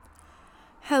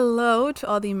Hello to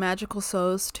all the magical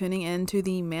souls tuning in to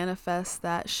the Manifest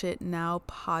That Shit Now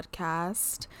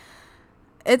podcast.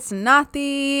 It's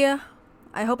Nathi.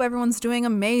 I hope everyone's doing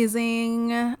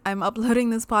amazing. I'm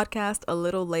uploading this podcast a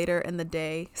little later in the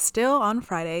day, still on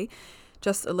Friday,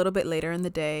 just a little bit later in the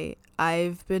day.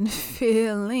 I've been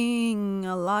feeling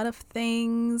a lot of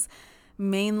things,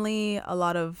 mainly a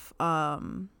lot of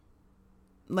burnout.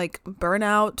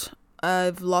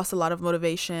 I've lost a lot of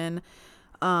motivation.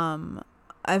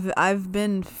 I've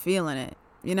been feeling it.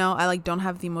 I don't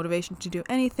have the motivation to do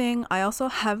anything. I also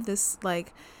have this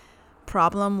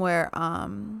problem where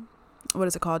what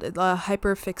is it called? It's a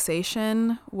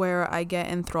hyperfixation, where I get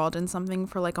enthralled in something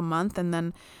for a month and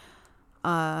then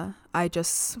I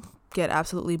just get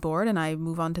absolutely bored and I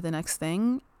move on to the next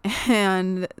thing.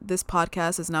 And this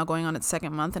podcast is now going on its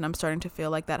second month and I'm starting to feel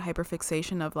like that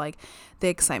hyperfixation of the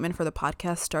excitement for the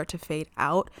podcast start to fade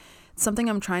out. It's something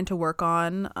I'm trying to work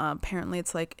on. Apparently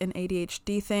it's an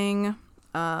ADHD thing.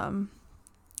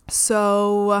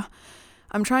 So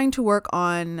I'm trying to work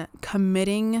on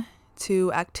committing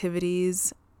to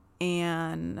activities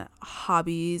and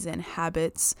hobbies and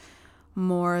habits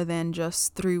more than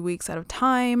just 3 weeks at a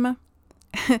time.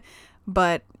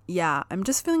 But yeah, I'm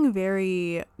just feeling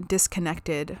very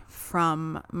disconnected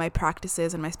from my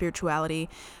practices and my spirituality.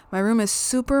 My room is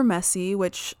super messy,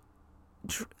 which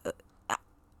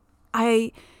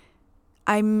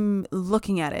I'm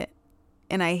looking at it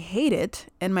and I hate it,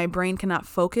 and my brain cannot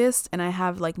focus, and I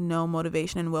have no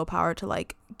motivation and willpower to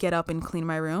get up and clean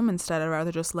my room. Instead, I'd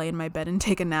rather just lay in my bed and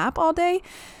take a nap all day.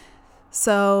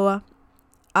 So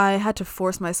I had to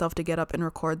force myself to get up and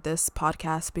record this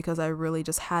podcast because I really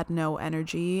just had no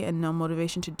energy and no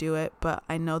motivation to do it. But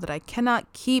I know that I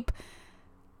cannot keep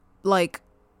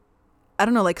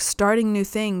starting new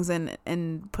things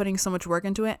and putting so much work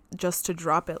into it just to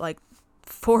drop it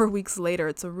 4 weeks later.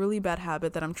 It's a really bad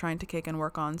habit that I'm trying to kick and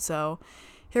work on. So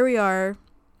here we are,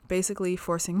 basically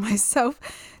forcing myself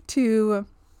to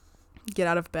get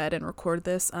out of bed and record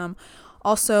this.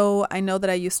 Also, I know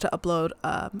that I used to upload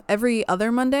every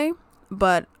other Monday,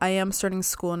 but I am starting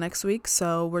school next week,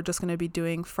 so we're just going to be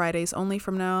doing Fridays only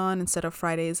from now on instead of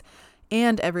Fridays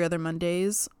and every other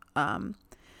Mondays.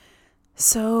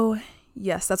 So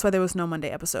yes, that's why there was no Monday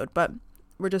episode, but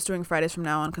we're just doing Fridays from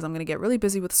now on because I'm going to get really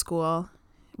busy with school,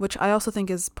 which I also think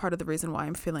is part of the reason why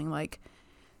I'm feeling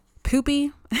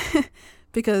poopy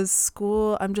because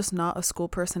school, I'm just not a school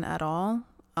person at all.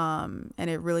 And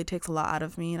it really takes a lot out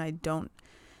of me, and I don't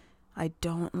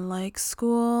like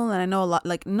school. And I know a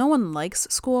lot, no one likes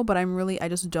school, but I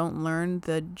just don't learn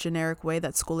the generic way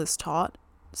that school is taught.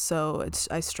 So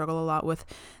I struggle a lot with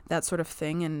that sort of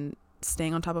thing and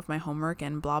staying on top of my homework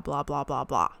and blah, blah, blah, blah,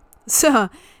 blah. So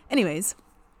anyways,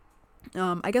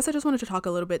 I guess I just wanted to talk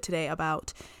a little bit today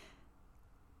about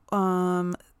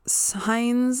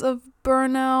signs of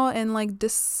burnout and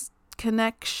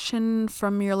disconnection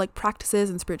from your practices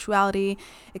and spirituality,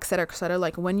 etc.,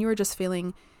 etc. When you are just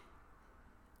feeling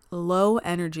low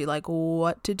energy,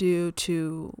 what to do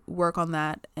to work on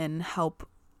that and help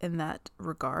in that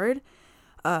regard.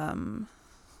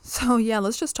 So yeah,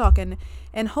 let's just talk, and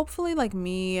hopefully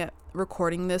me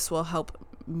recording this will help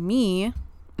me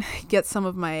get some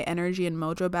of my energy and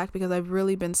mojo back, because I've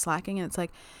really been slacking, and it's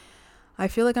I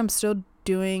feel like I'm still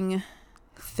doing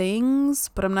things,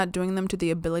 but I'm not doing them to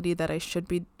the ability that I should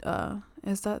be.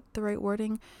 Is that the right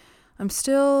wording? I'm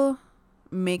still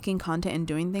making content and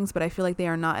doing things, but I feel like they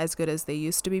are not as good as they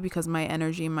used to be because my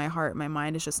energy, my heart, my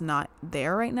mind is just not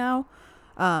there right now.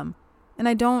 And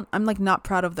I'm not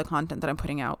proud of the content that I'm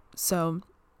putting out. So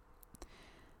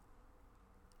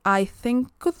I think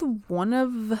one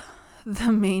of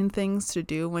the main things to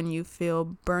do when you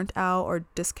feel burnt out or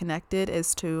disconnected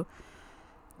is to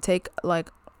take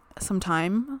some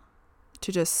time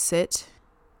to just sit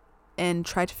and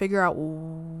try to figure out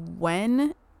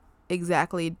when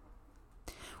exactly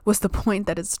was the point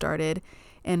that it started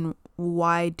and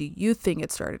why do you think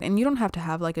it started. And you don't have to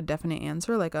have a definite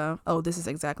answer, oh, this is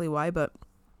exactly why, but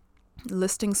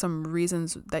listing some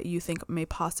reasons that you think may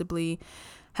possibly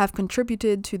have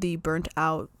contributed to the burnt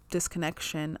out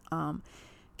disconnection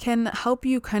can help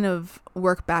you kind of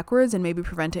work backwards and maybe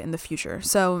prevent it in the future.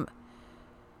 So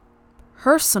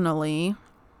personally,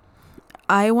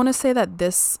 I want to say that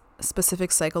this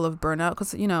specific cycle of burnout,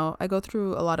 because I go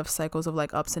through a lot of cycles of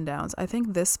ups and downs. I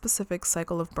think this specific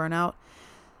cycle of burnout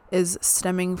is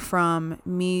stemming from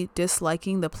me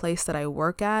disliking the place that I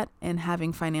work at and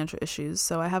having financial issues.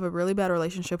 So I have a really bad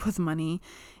relationship with money,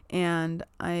 and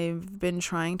I've been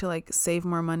trying to save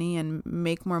more money and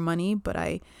make more money, but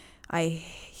I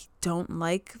don't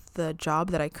like the job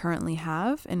that I currently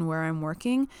have and where I'm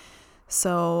working.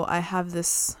 So I have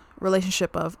this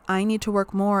relationship of I need to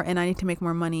work more and I need to make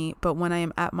more money, but when I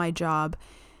am at my job,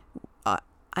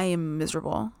 I am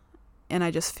miserable and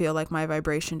I just feel like my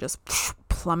vibration just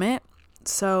plummet.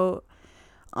 So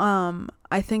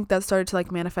I think that started to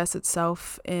like manifest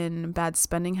itself in bad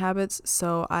spending habits.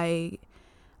 So I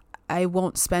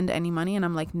won't spend any money, and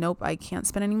I'm like, nope, I can't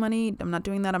spend any money. I'm not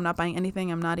doing that. I'm not buying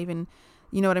anything. I'm not even,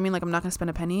 you know what I mean? Like, I'm not gonna spend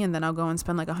a penny, and then I'll go and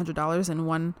spend like $100 in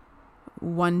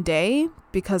one day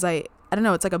because I don't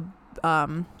know. It's like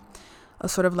a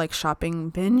sort of like shopping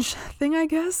binge thing, I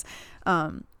guess.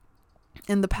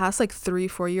 In the past like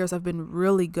 3-4 years, I've been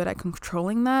really good at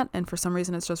controlling that, and for some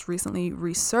reason, it's just recently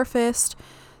resurfaced.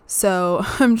 So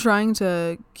I'm trying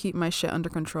to keep my shit under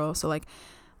control. So like,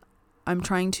 I'm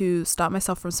trying to stop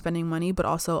myself from spending money, but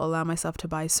also allow myself to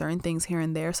buy certain things here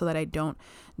and there so that I don't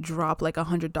drop like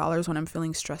 $100 when I'm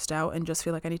feeling stressed out and just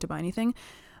feel like I need to buy anything.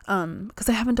 Because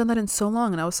I haven't done that in so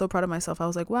long, and I was so proud of myself. I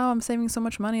was like, wow, I'm saving so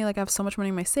much money. Like, I have so much money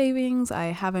in my savings. I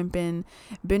haven't been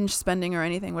binge spending or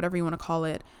anything, whatever you want to call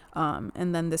it.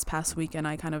 And then this past weekend,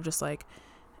 I kind of just like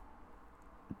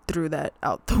threw that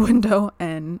out the window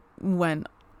and went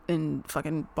and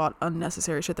fucking bought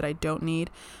unnecessary shit that I don't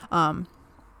need.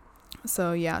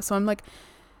 So I'm like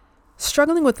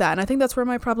struggling with that, and I think that's where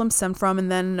my problem stemmed from.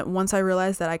 And then once I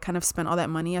realized that I kind of spent all that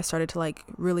money, I started to like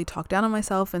really talk down on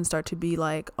myself and start to be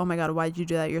like, oh my god, why did you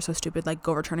do that? You're so stupid. Like,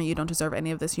 go return it. You don't deserve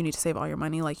any of this. You need to save all your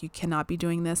money. Like, you cannot be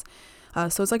doing this.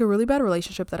 So it's like a really bad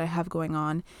relationship that I have going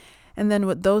on. And then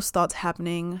with those thoughts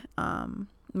happening,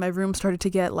 my room started to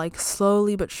get like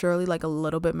slowly but surely like a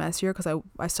little bit messier because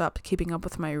I stopped keeping up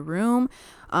with my room.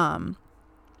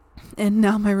 And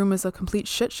now my room is a complete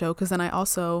shit show, because then I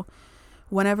also,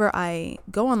 whenever I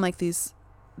go on like these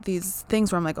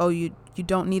things where I'm like, oh, you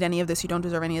don't need any of this, you don't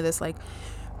deserve any of this, like,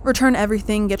 return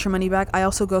everything, get your money back, I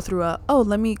also go through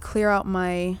let me clear out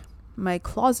my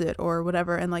closet or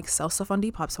whatever and like sell stuff on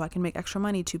Depop so I can make extra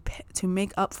money to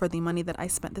make up for the money that I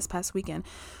spent this past weekend.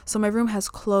 So my room has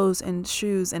clothes and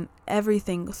shoes and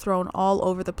everything thrown all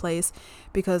over the place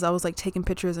because I was like taking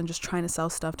pictures and just trying to sell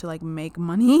stuff to like make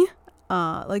money.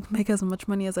 Like make as much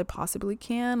money as I possibly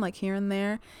can, like here and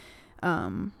there.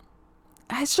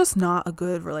 It's just not a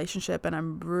good relationship, and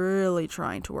I'm really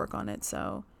trying to work on it.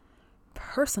 So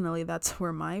personally, that's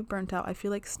where my burnt out, I feel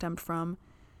like, stemmed from.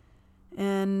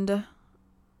 And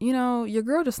you know, your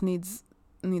girl just needs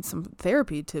some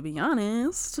therapy, to be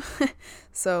honest.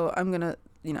 So I'm gonna,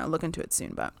 look into it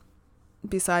soon. But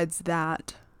besides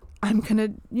that, I'm gonna,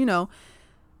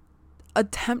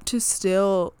 attempt to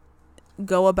still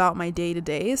go about my day to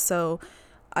day. So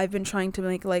I've been trying to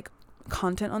make like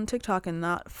content on TikTok and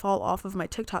not fall off of my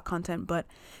TikTok content, but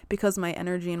because my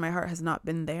energy and my heart has not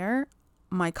been there,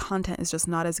 my content is just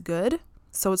not as good,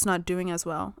 so it's not doing as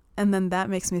well. And then that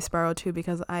makes me spiral too,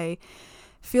 because I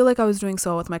feel like I was doing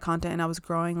so well with my content and I was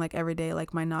growing like every day,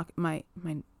 like my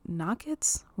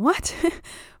nuggets, what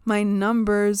my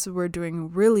numbers were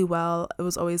doing really well. It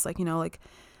was always like, like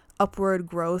upward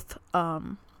growth.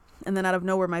 And then out of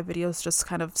nowhere, my videos just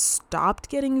kind of stopped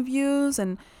getting views,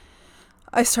 and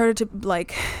I started to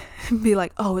like be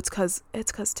like, oh, it's cause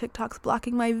TikTok's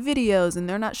blocking my videos and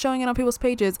they're not showing it on people's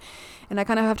pages. And I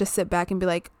kind of have to sit back and be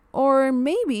like, or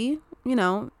maybe,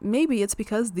 maybe it's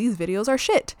because these videos are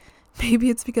shit.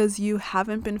 Maybe it's because you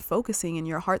haven't been focusing and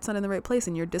your heart's not in the right place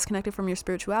and you're disconnected from your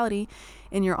spirituality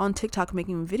and you're on TikTok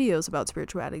making videos about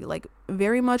spirituality. Like,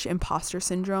 very much imposter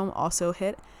syndrome also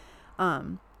hit.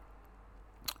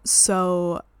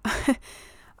 So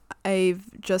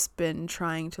I've just been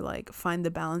trying to like find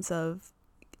the balance of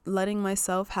letting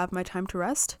myself have my time to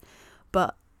rest,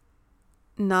 but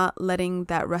not letting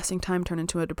that resting time turn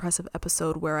into a depressive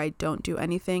episode where I don't do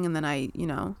anything and then I,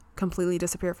 completely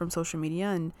disappear from social media.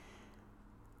 And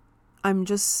I'm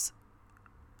just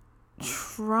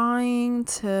trying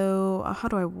to, how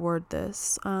do I word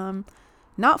this?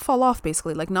 Not fall off,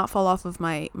 basically, like not fall off of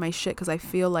my shit, because I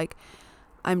feel like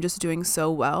I'm just doing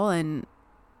so well and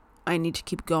I need to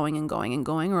keep going and going and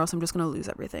going, or else I'm just going to lose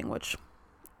everything, which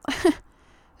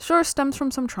sure stems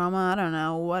from some trauma. I don't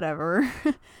know, whatever.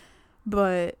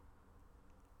 But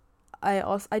I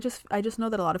just know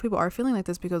that a lot of people are feeling like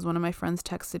this, because one of my friends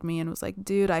texted me and was like,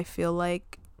 dude, I feel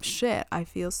like shit. I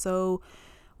feel so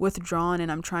withdrawn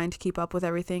and I'm trying to keep up with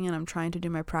everything and I'm trying to do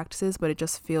my practices, but it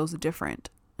just feels different.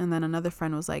 And then another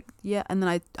friend was like, yeah. And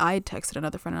then I texted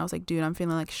another friend and I was like, dude, I'm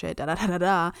feeling like shit, da da da da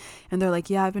da. And they're like,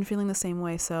 yeah, I've been feeling the same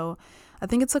way. So I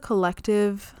think it's a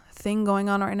collective thing going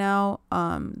on right now.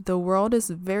 The world is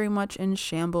very much in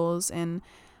shambles. And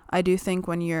I do think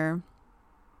when you're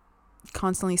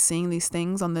constantly seeing these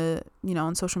things on the,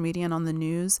 on social media and on the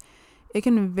news, it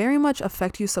can very much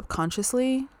affect you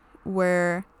subconsciously,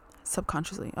 where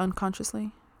subconsciously,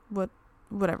 unconsciously,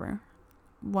 whatever,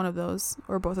 one of those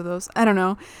or both of those, I don't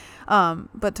know.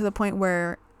 But to the point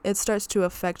where it starts to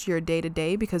affect your day to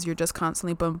day because you're just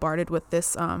constantly bombarded with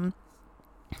this,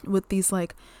 with these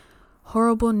like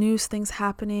horrible news things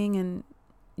happening, and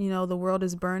the world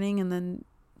is burning, and then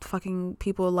fucking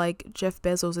people like Jeff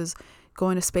Bezos is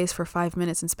going to space for 5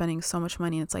 minutes and spending so much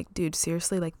money, and it's like, dude,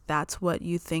 seriously, like that's what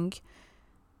you think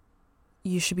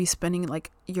you should be spending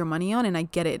like your money on? And I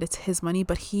get it, it's his money,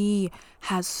 but he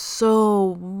has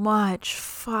so much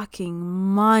fucking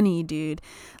money, dude.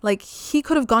 Like he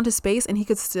could have gone to space and he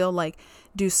could still like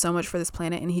do so much for this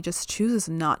planet, and he just chooses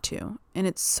not to, and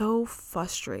it's so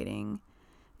frustrating.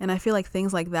 And I feel like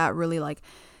things like that really like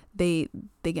they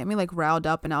get me like riled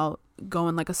up, and I'll go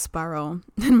in like a spiral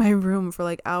in my room for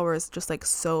like hours, just like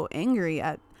so angry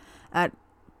at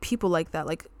people like that,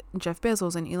 like Jeff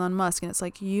Bezos and Elon Musk. And it's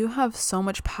like, you have so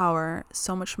much power,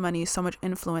 so much money, so much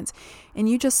influence, and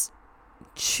you just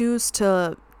choose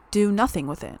to do nothing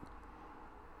with it.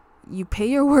 You pay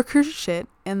your workers shit,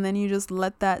 and then you just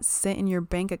let that sit in your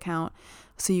bank account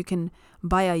so you can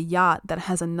buy a yacht that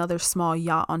has another small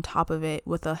yacht on top of it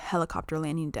with a helicopter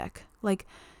landing deck. Like,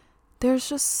 there's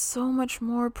just so much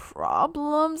more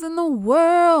problems in the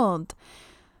world.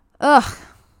 Ugh.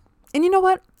 And you know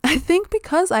what? I think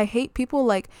because I hate people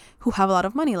like who have a lot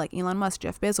of money, like Elon Musk,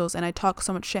 Jeff Bezos, and I talk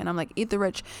so much shit, and I'm like, eat the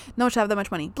rich, no one should have that much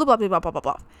money, blah, blah, blah, blah, blah, blah,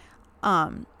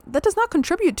 blah. That does not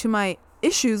contribute to my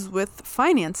issues with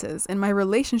finances and my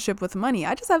relationship with money.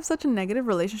 I just have such a negative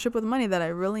relationship with money that I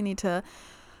really need to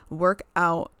work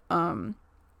out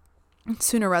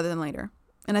sooner rather than later.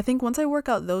 And I think once I work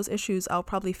out those issues, I'll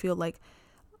probably feel like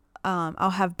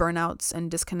I'll have burnouts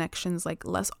and disconnections like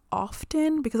less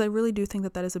often, because I really do think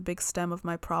that that is a big stem of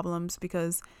my problems,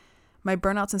 because my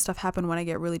burnouts and stuff happen when I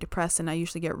get really depressed, and I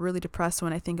usually get really depressed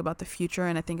when I think about the future,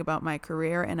 and I think about my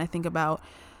career, and I think about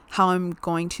how I'm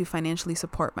going to financially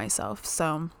support myself.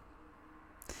 So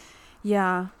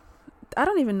yeah, I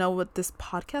don't even know what this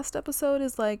podcast episode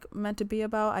is like meant to be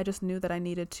about. I just knew that I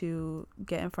needed to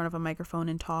get in front of a microphone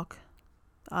and talk,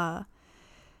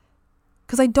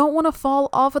 because I don't want to fall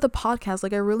off of the podcast.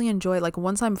 Like I really enjoy, like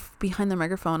once I'm behind the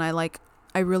microphone, I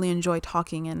really enjoy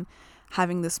talking and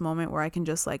having this moment where I can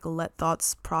just like let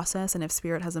thoughts process, and if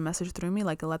spirit has a message through me,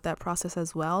 like let that process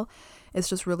as well. It's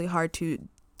just really hard to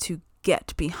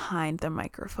get behind the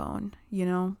microphone,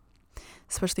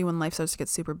 especially when life starts to get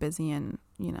super busy, and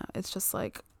it's just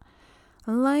like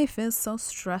life is so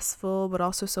stressful but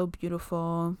also so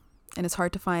beautiful, and it's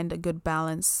hard to find a good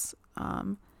balance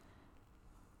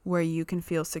where you can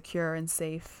feel secure and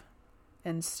safe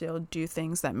and still do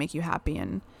things that make you happy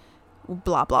and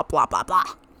blah blah blah blah blah.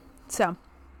 So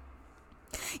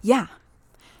yeah,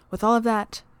 with all of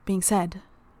that being said,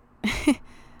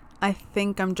 I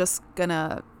think I'm just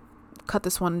gonna cut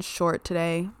this one short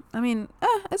today. I mean,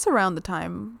 it's around the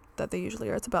time that they usually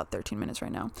are. It's about 13 minutes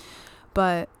right now,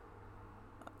 but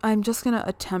I'm just gonna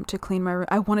attempt to clean my room.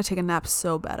 I want to take a nap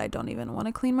so bad. I don't even want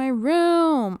to clean my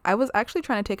room. I was actually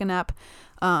trying to take a nap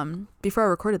before I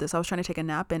recorded this. I was trying to take a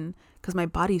nap, and because my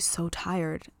body's so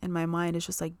tired and my mind is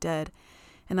just like dead,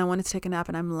 and I wanted to take a nap,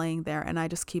 and I'm laying there, and I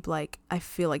just keep like, I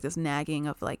feel like this nagging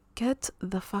of like, get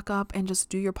the fuck up and just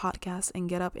do your podcast and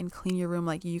get up and clean your room.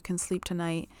 Like, you can sleep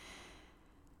tonight.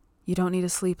 You don't need to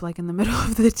sleep like in the middle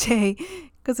of the day,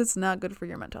 because it's not good for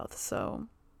your mental health. So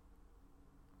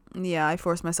yeah, I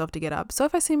forced myself to get up. So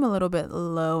if I seem a little bit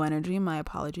low energy, my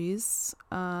apologies.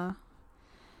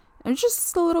 It's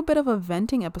just a little bit of a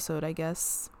venting episode, I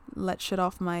guess. Let shit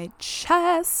off my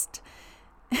chest.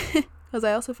 Because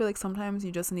I also feel like sometimes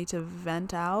you just need to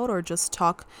vent out or just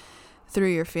talk through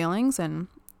your feelings, and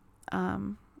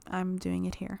I'm doing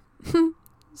it here.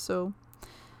 So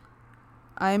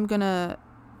I'm gonna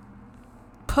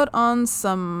put on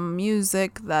some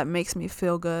music that makes me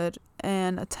feel good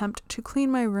and attempt to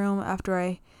clean my room after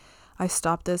I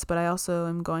stop this. But I also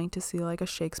am going to see like a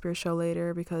Shakespeare show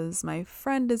later because my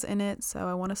friend is in it, so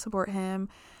I want to support him.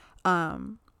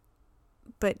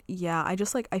 But yeah, I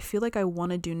feel like I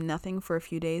want to do nothing for a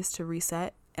few days to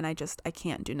reset, and I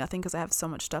can't do nothing because I have so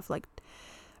much stuff. Like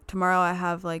tomorrow I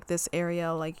have like this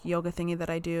area like yoga thingy that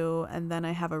I do, and then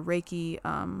I have a Reiki,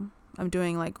 I'm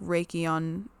doing like Reiki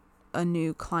on a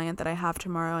new client that I have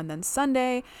tomorrow, and then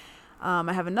Sunday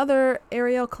I have another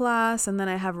aerial class, and then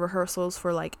I have rehearsals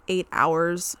for like 8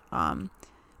 hours.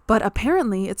 But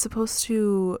apparently it's supposed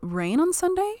to rain on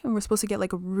Sunday, and we're supposed to get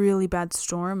like a really bad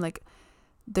storm. Like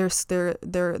they're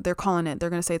calling it, they're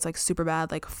gonna say it's like super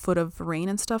bad, like foot of rain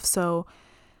and stuff. So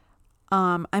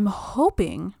I'm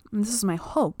hoping, and this is my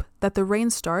hope, that the rain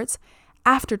starts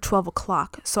after 12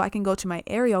 o'clock so I can go to my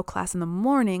aerial class in the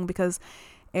morning, because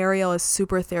aerial is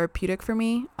super therapeutic for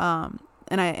me.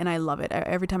 And I love it.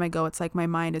 Every time I go, it's like my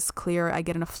mind is clear. I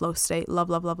get in a flow state. Love,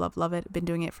 love, love, love, love it. Been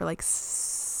doing it for like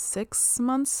 6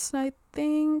 months, I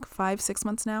think. 5-6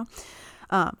 months now.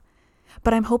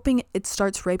 But I'm hoping it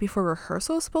starts right before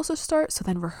rehearsal is supposed to start, so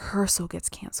then rehearsal gets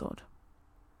canceled,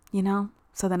 you know?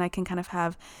 So then I can kind of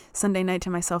have Sunday night to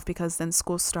myself, because then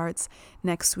school starts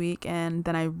next week, and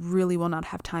then I really will not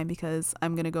have time, because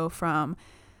I'm going to go from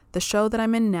the show that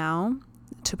I'm in now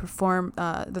to perform,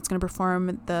 that's going to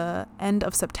perform the end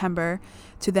of September,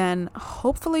 to then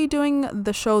hopefully doing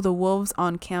the show The Wolves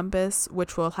on campus,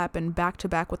 which will happen back to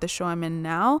back with the show I'm in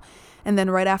now. And then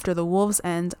right after The Wolves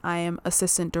end, I am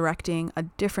assistant directing a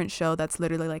different show that's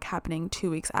literally like happening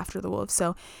 2 weeks after The Wolves.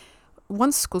 So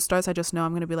once school starts, I just know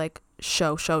I'm going to be like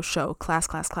show,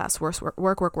 class, work.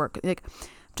 Like,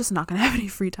 I'm just not going to have any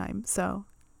free time. So,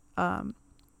 and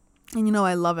you know,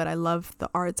 I love it. I love the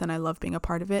arts and I love being a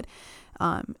part of it.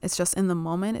 It's just in the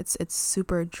moment, it's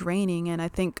super draining. And I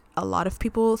think a lot of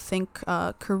people think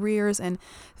careers and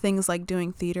things like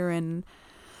doing theater and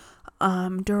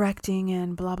directing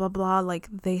and blah, blah, blah, like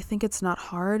they think it's not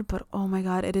hard, but oh my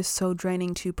God, it is so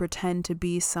draining to pretend to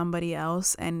be somebody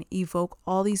else and evoke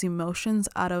all these emotions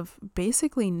out of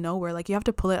basically nowhere. Like you have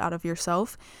to pull it out of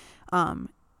yourself.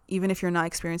 Even if you're not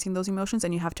experiencing those emotions,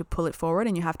 and you have to pull it forward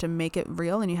and you have to make it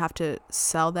real and you have to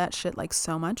sell that shit like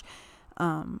so much.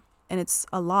 And it's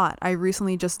a lot. I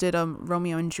recently just did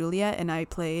Romeo and Juliet, and I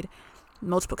played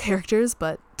multiple characters,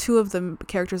 but 2 of the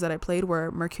characters that I played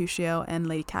were Mercutio and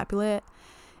Lady Capulet.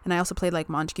 And I also played like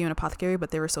Montague and Apothecary,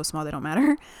 but they were so small they don't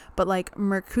matter. But like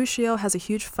Mercutio has a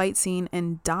huge fight scene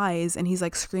and dies, and he's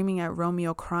like screaming at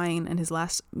Romeo, crying in his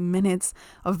last minutes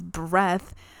of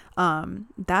breath.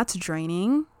 That's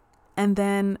draining. And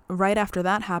then right after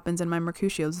that happens and my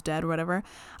Mercutio's dead or whatever,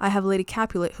 I have Lady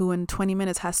Capulet, who in 20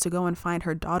 minutes has to go and find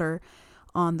her daughter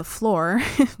on the floor,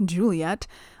 Juliet,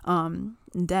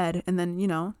 dead. And then, you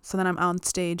know, so then I'm on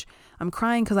stage, I'm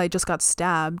crying because I just got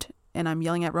stabbed, and I'm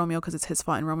yelling at Romeo because it's his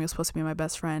fault, and Romeo's supposed to be my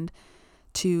best friend,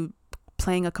 to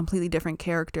playing a completely different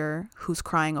character who's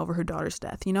crying over her daughter's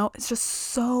death. You know, it's just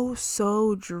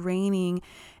so draining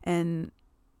and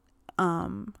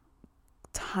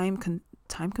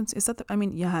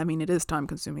it is time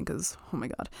consuming, because oh my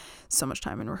God, so much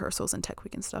time in rehearsals and tech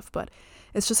week and stuff. But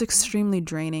it's just extremely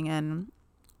draining, and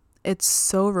it's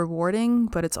so rewarding,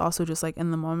 but it's also just like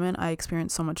in the moment I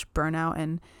experience so much burnout,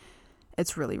 and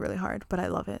it's really, really hard, but I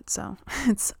love it. So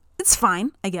it's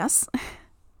fine, I guess.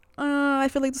 I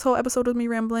feel like this whole episode was me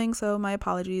rambling, so my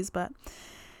apologies, but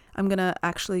I'm gonna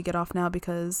actually get off now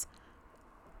because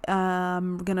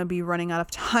I'm gonna be running out of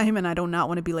time, and I do not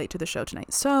want to be late to the show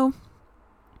tonight. So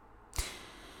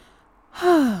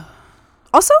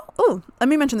also, let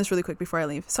me mention this really quick before I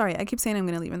leave. Sorry, I keep saying I'm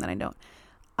gonna leave and then I don't.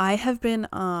 I have been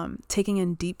taking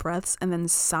in deep breaths and then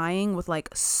sighing with like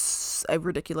a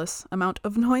ridiculous amount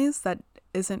of noise that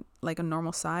isn't like a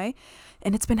normal sigh,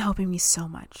 and it's been helping me so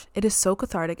much. It is so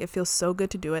cathartic. It feels so good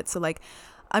to do it. So like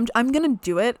I'm gonna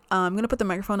do it. I'm gonna put the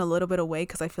microphone a little bit away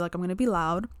because I feel like I'm gonna be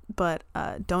loud, but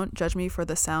don't judge me for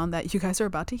the sound that you guys are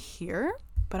about to hear.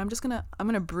 But I'm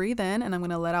gonna breathe in, and I'm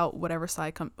gonna let out whatever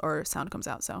sound comes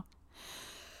out. So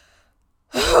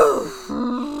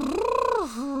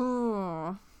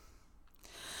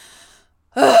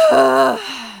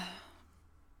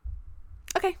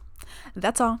okay,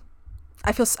 that's all.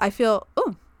 I feel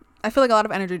like a lot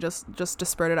of energy just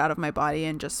spurted out of my body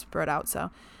and just spread out.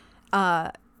 So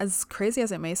as crazy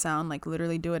as it may sound, like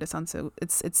literally do it. It sounds so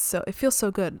it feels so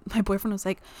good. My boyfriend was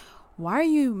like, why are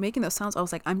you making those sounds? I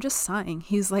was like, I'm just sighing.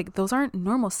 He's like, those aren't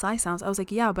normal sigh sounds. I was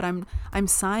like, yeah, but I'm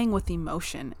sighing with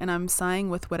emotion, and I'm sighing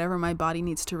with whatever my body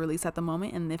needs to release at the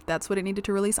moment. And if that's what it needed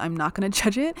to release, I'm not going to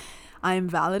judge it. I am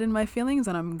valid in my feelings,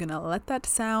 and I'm going to let that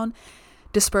sound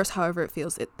disperse however it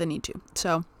feels the need to.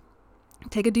 So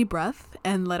take a deep breath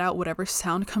and let out whatever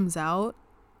sound comes out,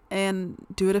 and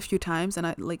do it a few times. And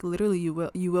I like literally you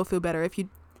will feel better. If you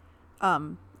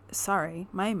sorry,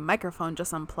 my microphone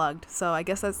just unplugged, so I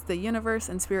guess that's the universe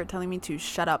and spirit telling me to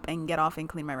shut up and get off and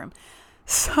clean my room.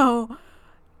 So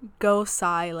go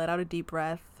sigh, let out a deep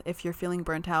breath. If you're feeling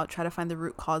burnt out, try to find the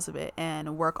root cause of it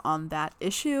and work on that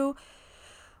issue.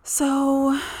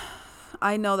 So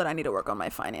I know that I need to work on my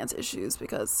finance issues,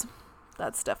 because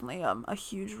that's definitely a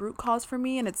huge root cause for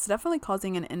me, and it's definitely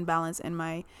causing an imbalance in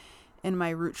my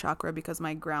root chakra, because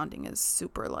my grounding is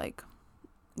super like,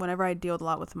 whenever I deal a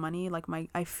lot with money, like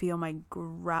I feel I'm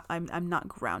not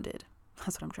grounded.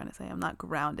 That's what I'm trying to say. I'm not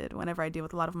grounded whenever I deal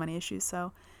with a lot of money issues.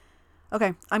 So,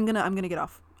 okay, I'm gonna get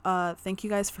off. Thank you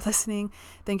guys for listening.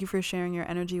 Thank you for sharing your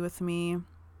energy with me.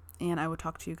 And I will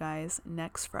talk to you guys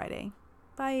next Friday.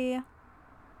 Bye.